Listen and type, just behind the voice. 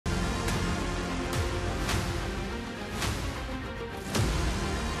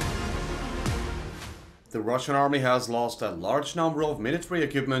The Russian army has lost a large number of military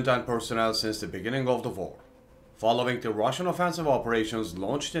equipment and personnel since the beginning of the war. Following the Russian offensive operations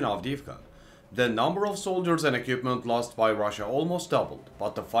launched in Avdiivka, the number of soldiers and equipment lost by Russia almost doubled,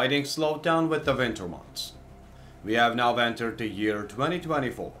 but the fighting slowed down with the winter months. We have now entered the year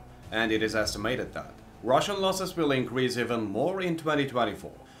 2024, and it is estimated that Russian losses will increase even more in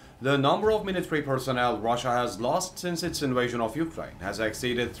 2024. The number of military personnel Russia has lost since its invasion of Ukraine has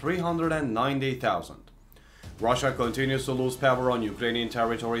exceeded 390,000. Russia continues to lose power on Ukrainian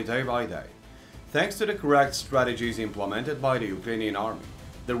territory day by day. Thanks to the correct strategies implemented by the Ukrainian army,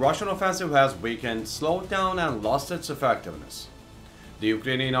 the Russian offensive has weakened, slowed down, and lost its effectiveness. The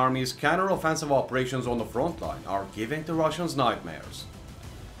Ukrainian army's counter-offensive operations on the front line are giving the Russians nightmares.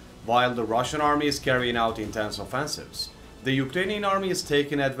 While the Russian army is carrying out intense offensives, the Ukrainian army is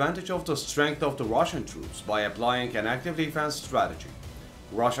taking advantage of the strength of the Russian troops by applying an active defense strategy.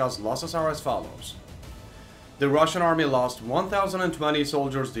 Russia's losses are as follows. The Russian army lost 1,020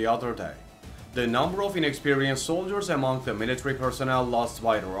 soldiers the other day. The number of inexperienced soldiers among the military personnel lost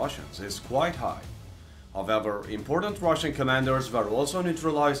by the Russians is quite high. However, important Russian commanders were also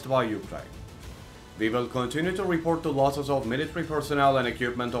neutralized by Ukraine. We will continue to report the losses of military personnel and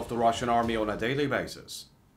equipment of the Russian army on a daily basis.